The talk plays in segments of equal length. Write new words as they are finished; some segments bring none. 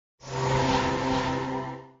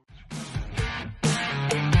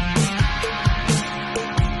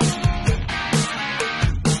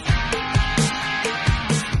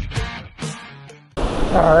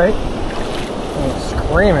Alright.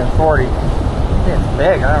 Screaming 40. It's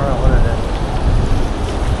big, I don't know what it is.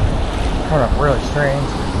 Coming up really strange.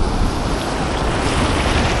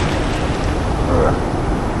 Ugh.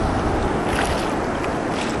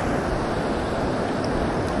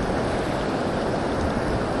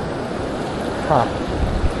 Huh. I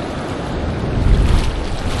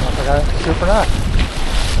don't know if I got it soup or not.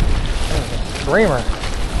 That was a screamer.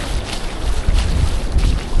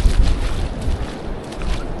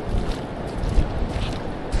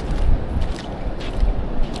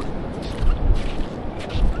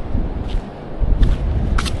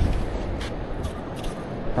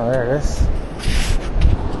 Oh, there it is.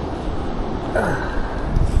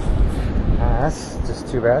 That's just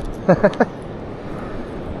too bad.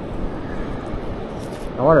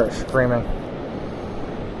 No wonder it's screaming.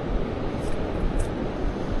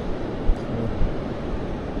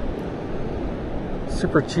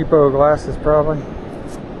 Super cheapo glasses, probably.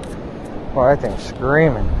 Well, that thing's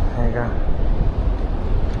screaming. There you go.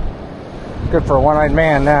 Good for a one-eyed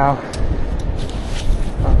man now.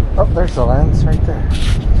 Oh, there's the lens right there.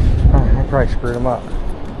 Oh, I probably screwed him up.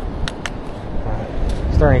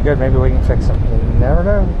 Is there any good? Maybe we can fix him. You never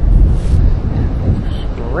know.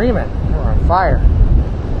 Screaming. We're on fire.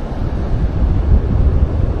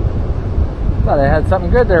 Thought I had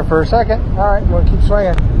something good there for a second. Alright, we'll keep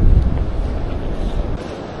swinging.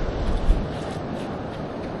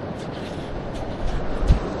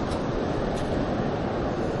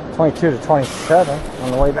 $22 to $27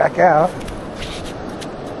 on the way back out.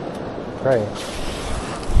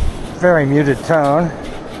 Very muted tone.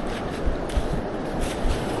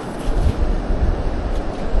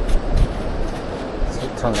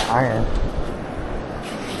 Let's turn the iron.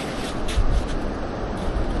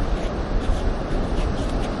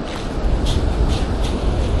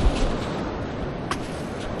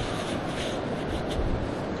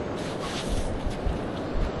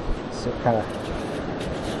 See what kind of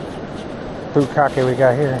bukkake we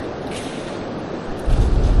got here.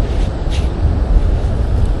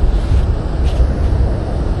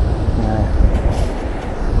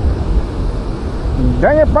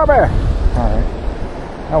 Dang it, Bobby! Alright.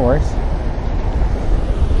 No worries.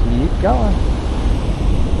 Keep going.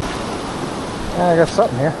 I got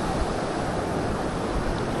something here.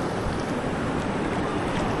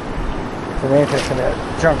 It's an interesting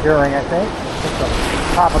junk earring, I think. It's the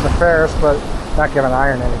top of the Ferris, but not giving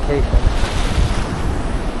iron indication.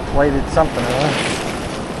 Plated something, really.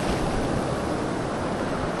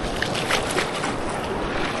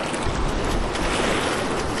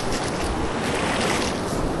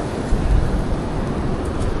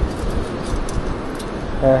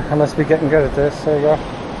 I must be getting good at this. There you go.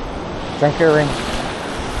 Junk earring.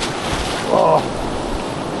 Oh.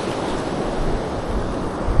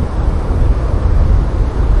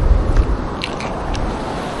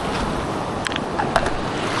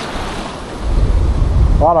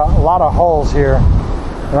 A lot of holes here.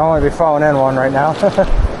 I'll only be falling in one right now.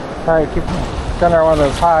 Alright, keep going there, one of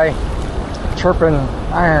those high chirping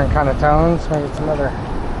iron kind of tones. Maybe it's another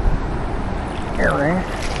earring.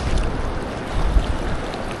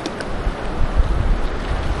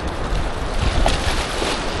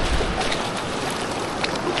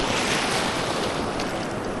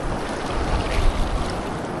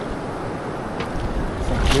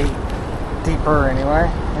 Deeper anyway.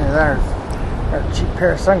 And there's a cheap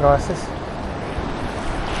pair of sunglasses.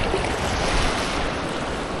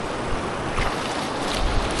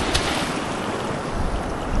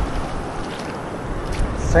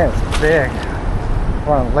 This thing's big.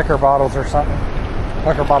 One of liquor bottles or something.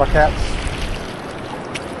 Liquor bottle caps.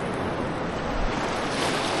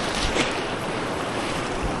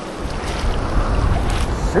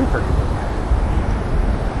 Super.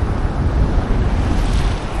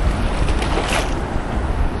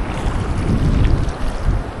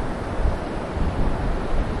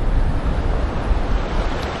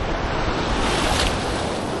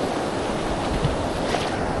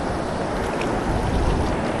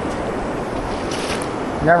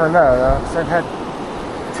 Never know though. I've had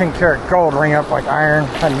 10 karat gold ring up like iron,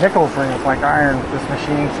 had nickels ring up like iron with this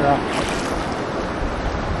machine, so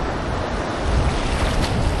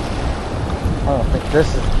I don't think this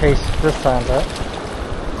is the case this time, but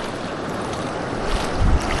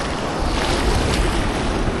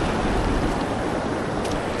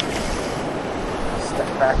step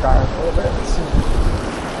back on it a little bit and see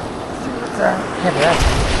what's that. Can't be that.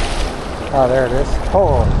 Oh, there it is.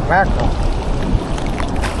 Holy mackerel.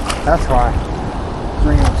 That's why it's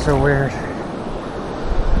ringing up so weird.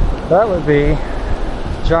 That would be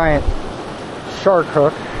giant shark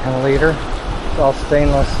hook and leader. It's all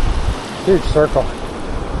stainless. Huge circle.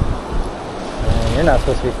 You're not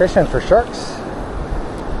supposed to be fishing for sharks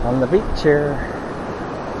on the beach here.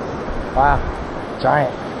 Wow,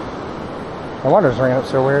 giant. No wonder it's ringing up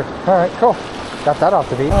so weird. Alright, cool. Got that off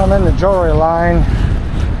the beach. I'm in the jewelry line.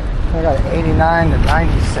 I got 89 to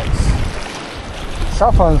 96.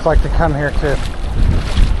 Cell phones like to come here too.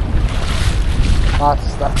 Lots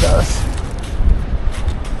of stuff does.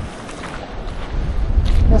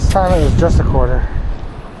 This time it was just a quarter.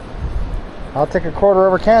 I'll take a quarter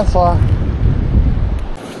over cancel.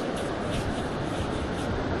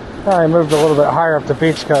 I moved a little bit higher up the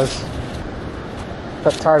beach because I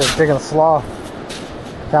got tired of digging slaw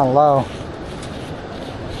down low.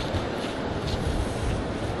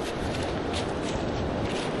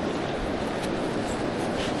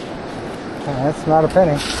 That's not a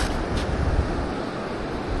penny.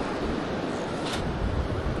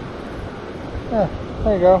 Yeah,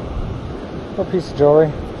 there you go. Little piece of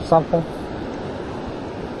jewelry, something.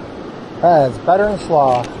 That's better than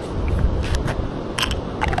slaw.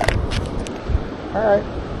 Alright.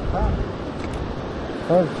 Wow.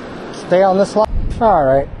 Stay on this line.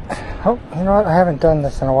 Alright. Oh, you know what? I haven't done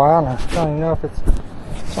this in a while, and I don't even know if it's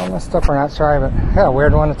all messed up or not. Sorry, but I got a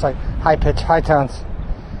weird one. It's like high pitch, high tones.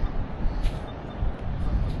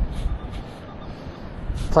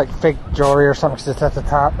 It's like fake jewelry or something because it's at the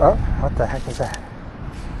top. Oh, what the heck is that?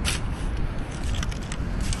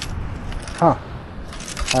 Huh.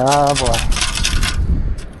 Oh boy.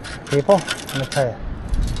 People, let me tell you,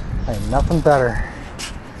 ain't nothing better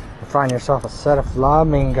to find yourself a set of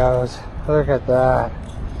flamingos. Look at that.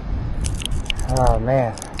 Oh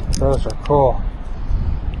man, those are cool.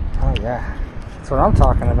 Oh yeah. That's what I'm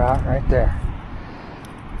talking about right there.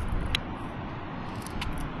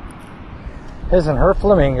 His and her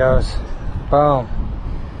flamingos. Boom.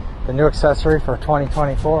 The new accessory for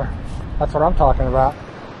 2024. That's what I'm talking about.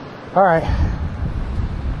 Alright.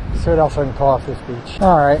 See what else I can pull off this beach.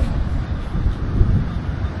 Alright.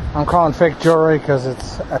 I'm calling fake jewelry because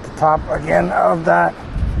it's at the top again of that.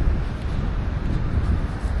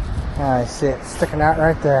 I see it sticking out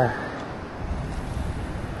right there.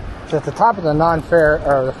 It's at the top of the non-ferrous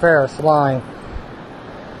or the ferrous line.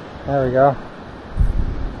 There we go.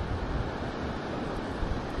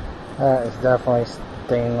 That is definitely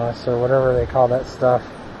stainless or whatever they call that stuff.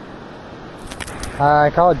 I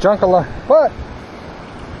call it Junkala. What?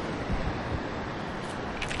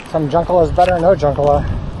 Some Junkala is better than no Junkala,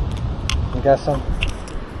 I'm guessing.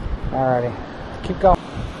 Alrighty. Keep going.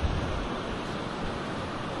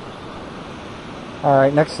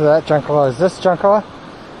 Alright, next to that Junkala is this Junkala.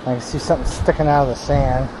 I can see something sticking out of the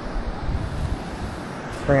sand.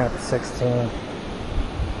 Bring it up to 16.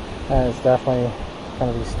 That is definitely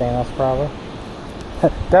going to be stainless probably.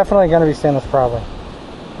 Definitely going to be stainless probably.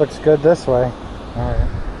 Looks good this way. Alright.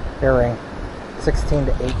 Earring. 16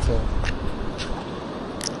 to 18.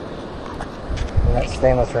 In that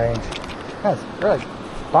stainless range. That's really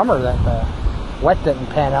bummer that the wet didn't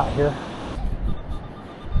pan out here.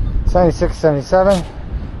 76, 77.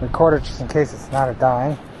 Record it just in case it's not a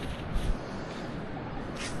dime.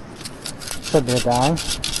 Should be a dime.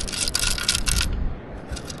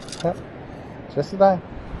 Yep. Just a dime.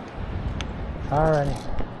 Alrighty.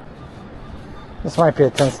 This might be a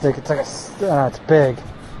 10 stick. It's like a, it's big.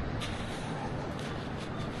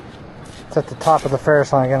 It's at the top of the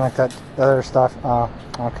Ferris line again, like that other stuff. Oh,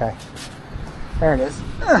 okay. There it is.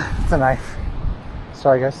 It's a knife.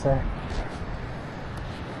 Sorry guys, there.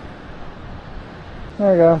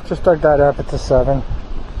 There we go. Just dug that up. It's a 7. A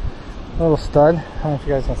little stud. I don't know if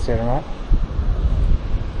you guys can see it or not.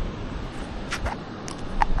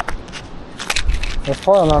 The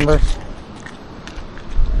foil numbers.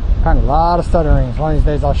 Found a lot of stud rings. One of these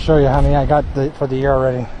days I'll show you how many I got for the year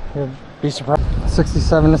already. You'll be surprised.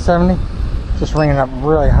 67 to 70. Just ringing up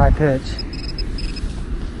really high pitch.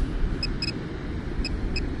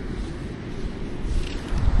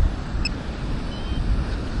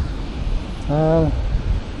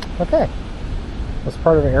 Okay. That's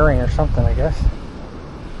part of an earring or something, I guess.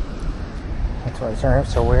 That's why it's ringing up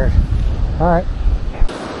so weird. Alright.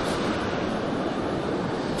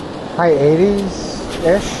 High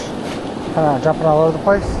 80s-ish. Kind of jumping all over the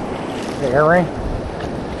place. The earring.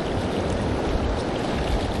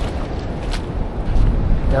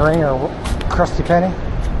 Earring or crusty penny.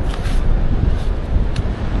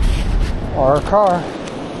 Or a car.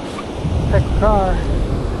 Pick a car.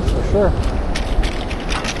 For sure.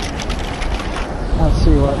 Let's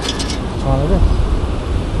see what one it is.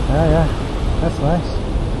 Yeah. That's nice.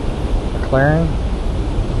 A clearing.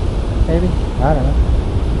 Maybe? I don't know.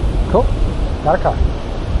 Cool. Got a car.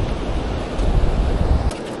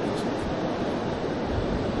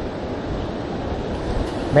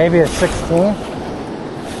 Maybe a 16.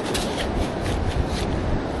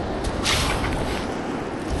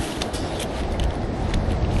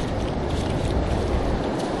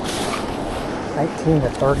 19 to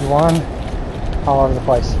 31, all over the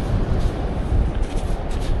place.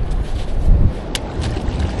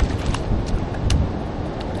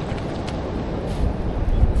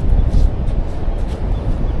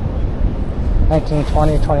 $19,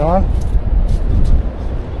 $20, $21.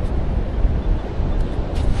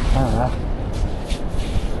 I don't know.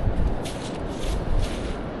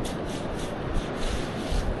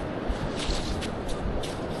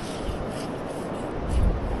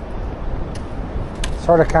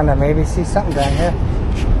 Sort of kind of maybe see something down here.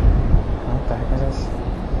 What the heck is this?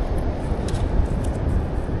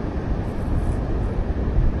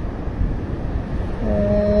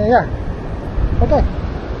 Yeah. Okay.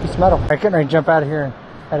 Piece of metal. I'm getting ready to jump out of here and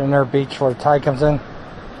head to Nerve Beach before the tide comes in.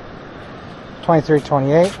 23,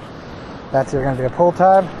 28. That's either going to be a pull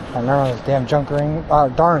tab. Another one is damn junk ring.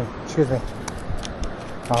 Darn. Excuse me.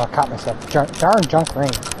 Oh, I caught myself. Darn junk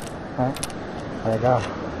ring. Alright. There you go.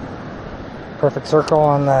 Perfect circle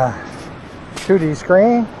on the 2D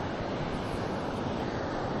screen.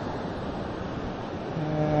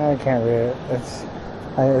 I can't read it. It's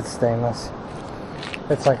stainless.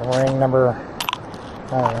 It's like ring number,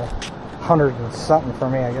 I don't know, 100 and something for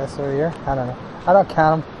me, I guess, over here. I don't know. I don't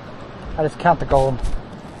count them. I just count the gold.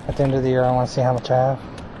 At the end of the year, I want to see how much I have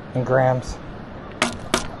in grams.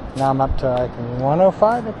 Now I'm up to like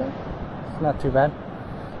 105, I think. It's not too bad.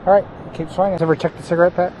 All right, keep swinging. Ever check the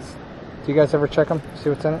cigarette packs? Do you guys ever check them? See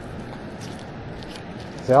what's in it?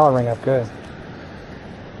 They all ring up good.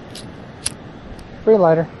 Free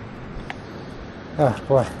lighter. Oh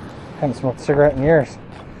boy, haven't smoked a cigarette in years.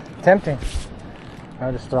 Tempting.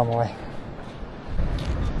 I'll just throw them away.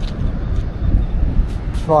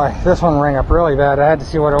 Boy, this one rang up really bad. I had to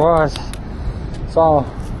see what it was. It's all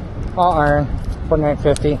iron,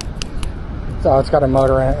 4950. So it's got a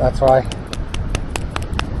motor in it, that's why.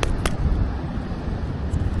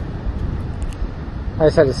 I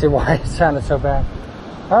just had to see why it sounded so bad.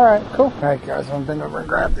 Alright, cool. Alright guys, I'm gonna bend over and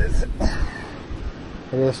grab this.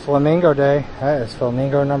 It is Flamingo Day. That is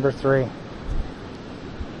Flamingo number 3.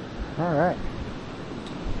 Alright.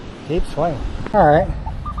 Keep swinging. Alright.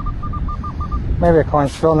 Maybe a coin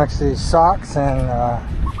spill next to these socks and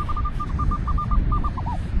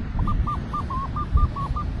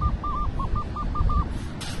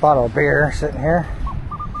bottle of beer sitting here.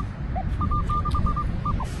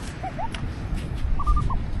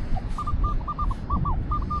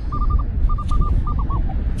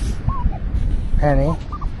 Penny.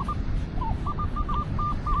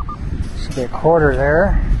 Should be a quarter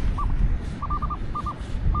there.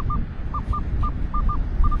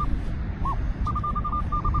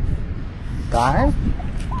 Dime.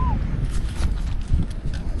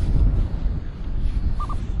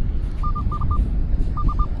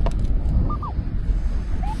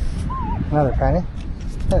 Another penny.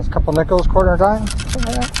 There's a couple nickels, quarter, dime. Something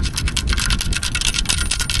like that.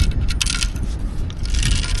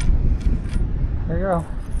 There you go.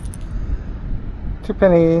 2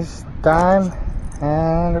 pennies, dime,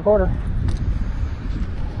 and a quarter.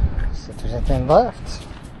 See if there's anything left.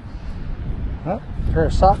 Nope. A pair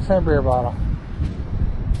of socks and a beer bottle.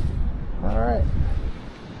 Alright.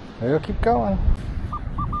 We'll keep going.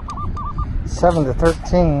 7 to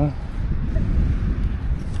 13.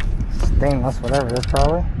 Stainless, whatever it is,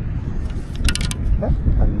 probably. Yep,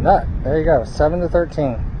 a nut. There you go. 7 to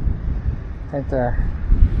 13. Right there.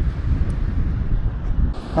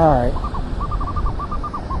 Alright.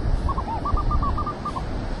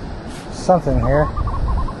 Something here.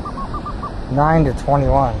 9 to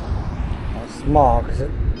 21. Small because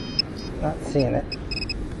it not seeing it.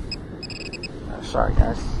 Oh, sorry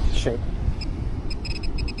guys, shape.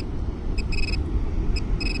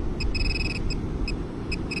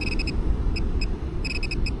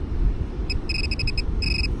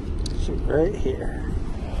 Shoot right here.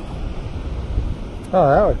 Oh,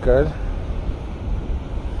 that looked good. I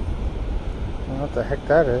don't know what the heck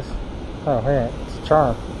that is. Oh, yeah, it's a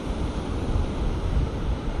charm.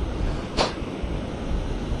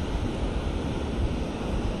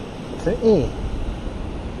 It's an E.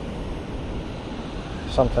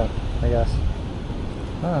 Something, I guess.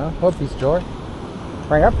 I don't know. Whoopies, George.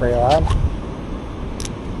 Ring up pretty loud.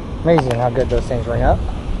 Amazing how good those things ring up.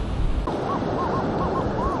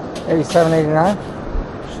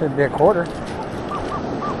 87.89. Should be a quarter.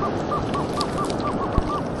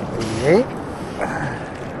 88.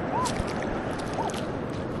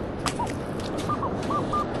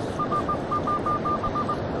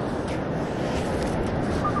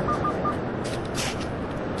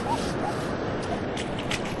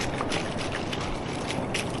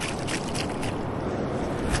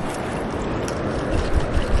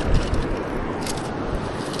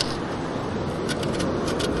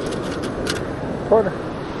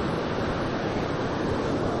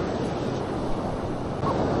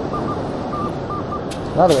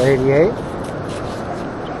 Another 88.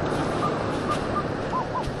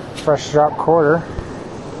 Fresh drop quarter.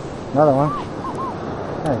 Another one.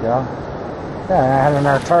 There you go. Yeah, I had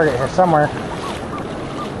another target here somewhere.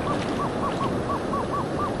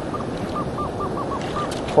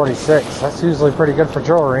 $46. That's usually pretty good for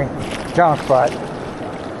jewelry. Junk, but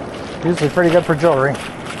usually pretty good for jewelry.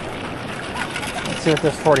 Let's see what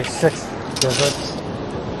this 46 gives us.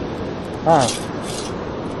 Oh.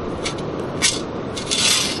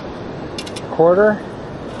 Quarter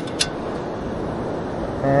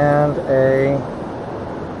and a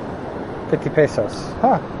 50 pesos.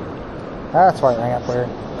 Huh. That's why it rang up weird.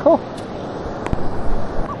 Cool.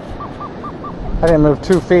 I didn't move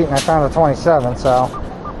 2 feet and I found a 27, so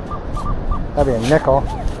that'd be a nickel.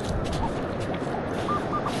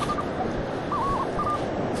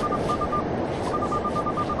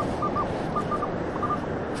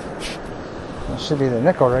 That should be the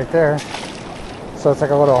nickel right there. So it's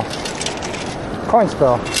like a little coin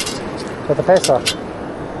spill with a peso.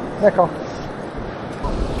 Nickel.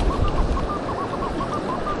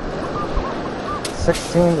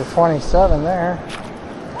 16 to 27 there.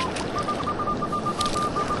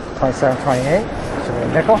 27, 28. Should be a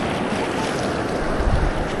nickel.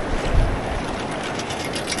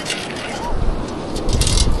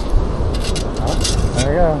 Oh,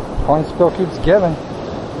 there you go. Coin spill keeps giving.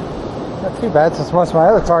 Not too bad, since most of my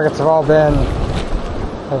other targets have all been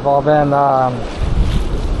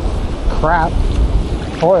crap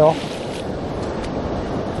oil.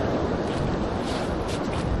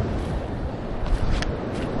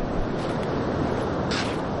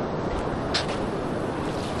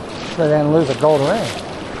 They didn't lose a gold ring.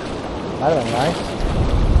 That'd have been nice.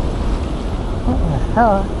 What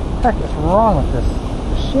the heck is wrong with this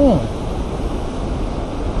machine?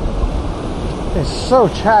 It's so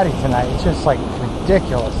chatty tonight. It's just like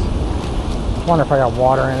ridiculous. I wonder if I got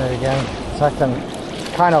water in it again. It's acting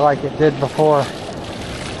kind of like it did before.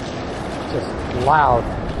 Just loud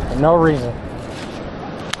for no reason.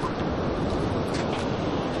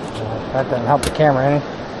 That didn't help the camera any.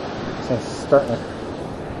 It's starting to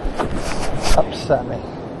upset me.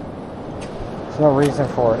 There's no reason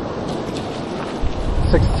for it.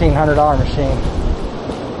 $1,600 machine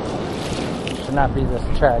should not be this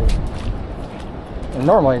chatty. And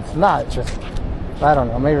normally it's not. It's just, I don't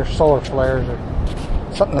know, maybe there's solar flares or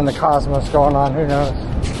something in the cosmos going on. Who knows?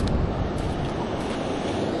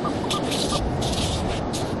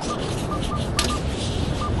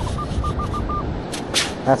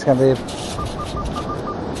 That's going to be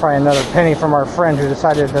probably another penny from our friend who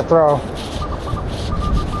decided to throw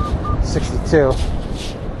 62.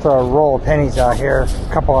 Throw a roll of pennies out here. A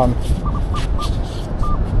couple of them.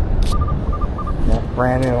 Yeah,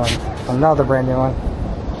 brand new one. Another brand new one.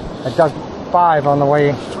 I dug 5 on the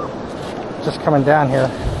way just coming down here.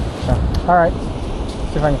 So, alright.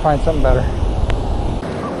 See if I can find something better.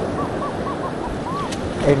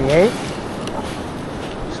 88.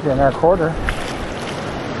 Should be another quarter.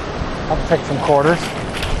 I'll take some quarters.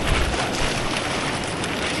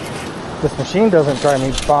 This machine doesn't drive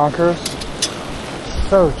me bonkers. It's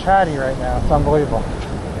so chatty right now. It's unbelievable.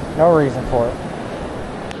 No reason for it.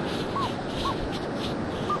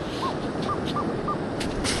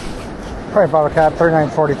 Probably bottle cap,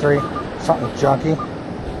 39.43. Something junky.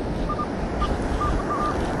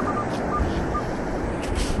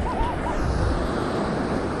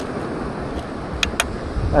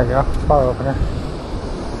 There you go. Bottle opener.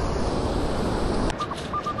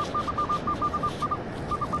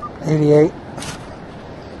 $88.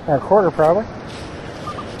 A quarter probably.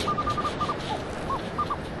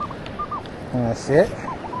 And that's it.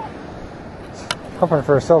 Hoping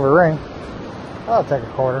for a silver ring. I'll take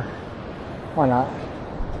a quarter. Why not?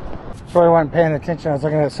 Really wasn't paying attention. I was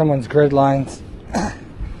looking at someone's grid lines.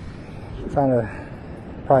 Found a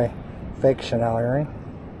probably fake Chanel earring.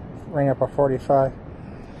 Ring up a 45.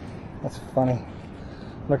 That's funny.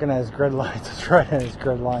 Looking at his grid lines. It's right in his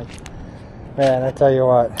grid lines. Man, I tell you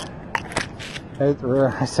what.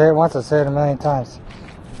 I say it once, I say it a million times.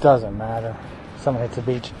 It doesn't matter. Someone hits a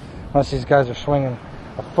beach. Most of these guys are swinging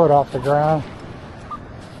a foot off the ground.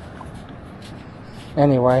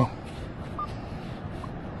 Anyway.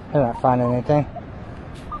 They're not finding anything.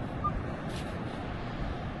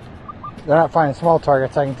 They're not finding small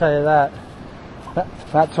targets, I can tell you that.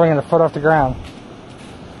 Not swinging a foot off the ground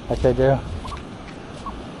like they do.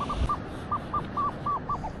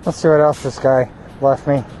 Let's see what else this guy left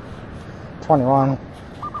me. 21.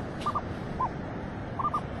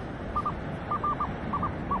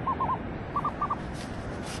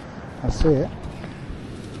 I see it.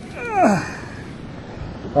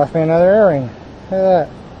 Left me another earring. Look at that.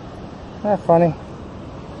 Isn't that funny?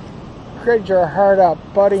 Grade your heart out,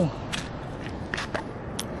 buddy.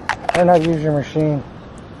 Learn how to use your machine.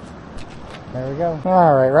 There we go.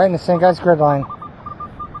 Alright, right in the same guy's grid line.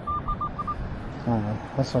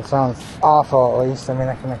 This one sounds awful, at least. I mean,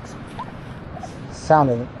 I can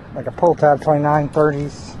sounded like a pull tab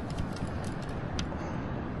 2930s.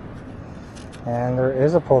 And there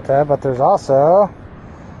is a pull tab, but there's also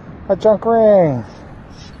a junk ring.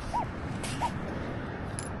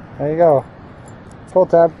 There you go. Pull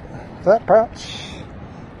tab. That pouch.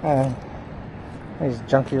 And these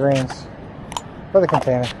junky rings for the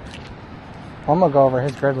container. I'm gonna go over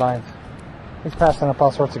his grid lines. He's passing up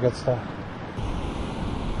all sorts of good stuff.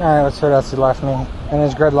 Alright, let's see what else he left me. And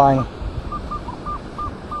his grid line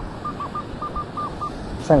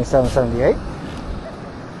 7778.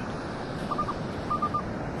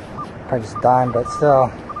 Probably just a dime, but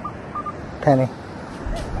still penny.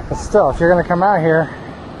 But still, if you're gonna come out here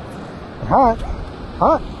and hunt,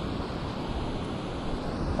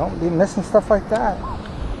 don't be missing stuff like that.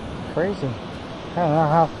 Crazy. I don't know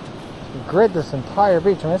how to grid this entire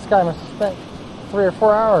beach. I mean, this guy must have spent 3 or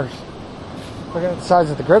 4 hours looking at the sides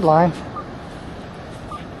of the grid line.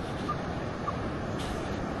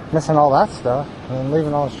 Missing all that stuff and then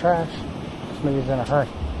leaving all his trash. Maybe he's in a hurry.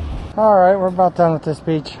 Alright, we're about done with this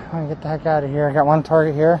beach. I'm gonna get the heck out of here. I got one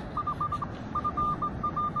target here.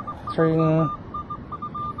 It's reading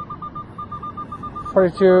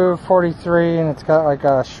 42, 43, and it's got like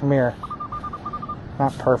a schmear.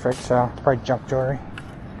 Not perfect, so it's probably junk jewelry.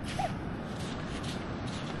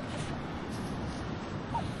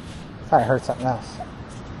 Thought I heard something else.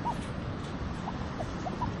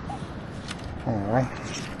 Anyway.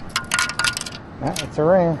 Yeah, it's a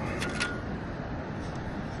ring.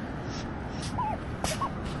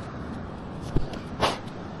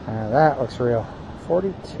 That looks real.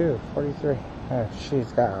 42, 43. Oh, she's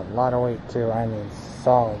got a lot of weight too. I mean,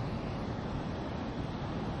 solid.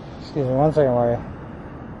 Excuse me one second while you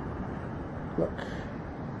look.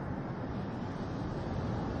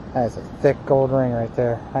 That is a thick gold ring right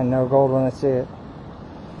there. I know gold when I see it.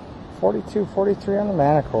 42, 43 on the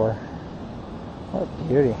Manicore. What a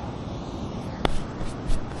beauty.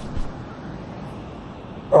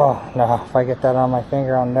 Oh, no. If I get that on my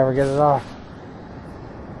finger, I'll never get it off.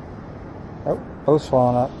 Oh, both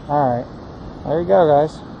swollen up. Alright. There you go,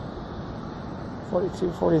 guys.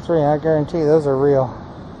 42, 43. I guarantee those are real.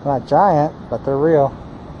 Not giant, but they're real.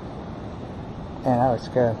 Man, that looks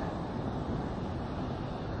good.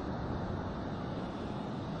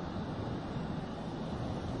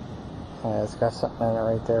 Yeah, it's got something in it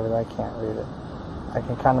right there, but I can't read it. I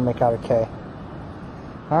can kind of make out a K.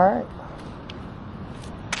 Alright.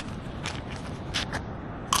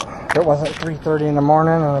 It wasn't 3:30 in the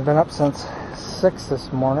morning, and I've been up since 6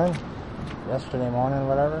 this morning. Yesterday morning,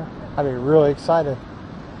 whatever. I'd be really excited.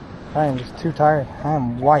 I am just too tired. I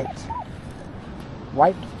am wiped.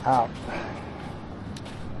 Wiped out.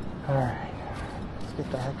 Alright. Let's get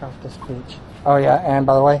the heck off this beach. Oh yeah, and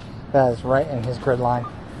by the way, that is right in his grid line.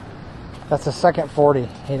 That's the second 40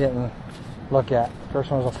 he didn't look at. First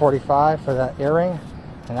one was a 45 for that earring,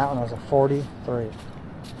 and that one was a 43.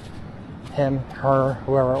 Him, her,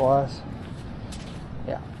 whoever it was.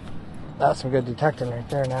 Yeah. That's some good detecting right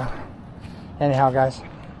there now. Anyhow, guys.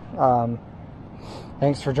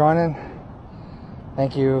 Thanks for joining.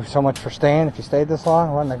 Thank you so much for staying. If you stayed this long,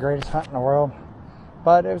 it wasn't the greatest hunt in the world,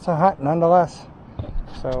 but it was a hunt nonetheless.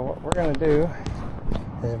 So what we're going to do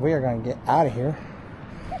is we are going to get out of here,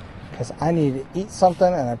 because I need to eat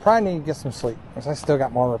something, and I probably need to get some sleep, because I still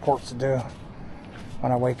got more reports to do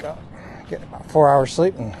when I wake up. Get about 4 hours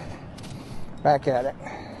sleep and back at it.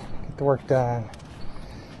 Get the work done.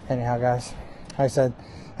 Anyhow, guys, like I said,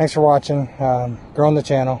 thanks for watching. Growing the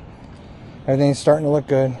channel. Everything's starting to look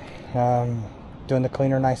good. Doing the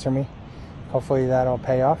cleaner, nicer me. Hopefully that'll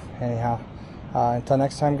pay off. Anyhow, until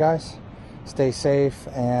next time, guys, stay safe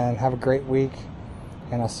and have a great week.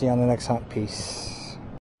 And I'll see you on the next hunt. Peace.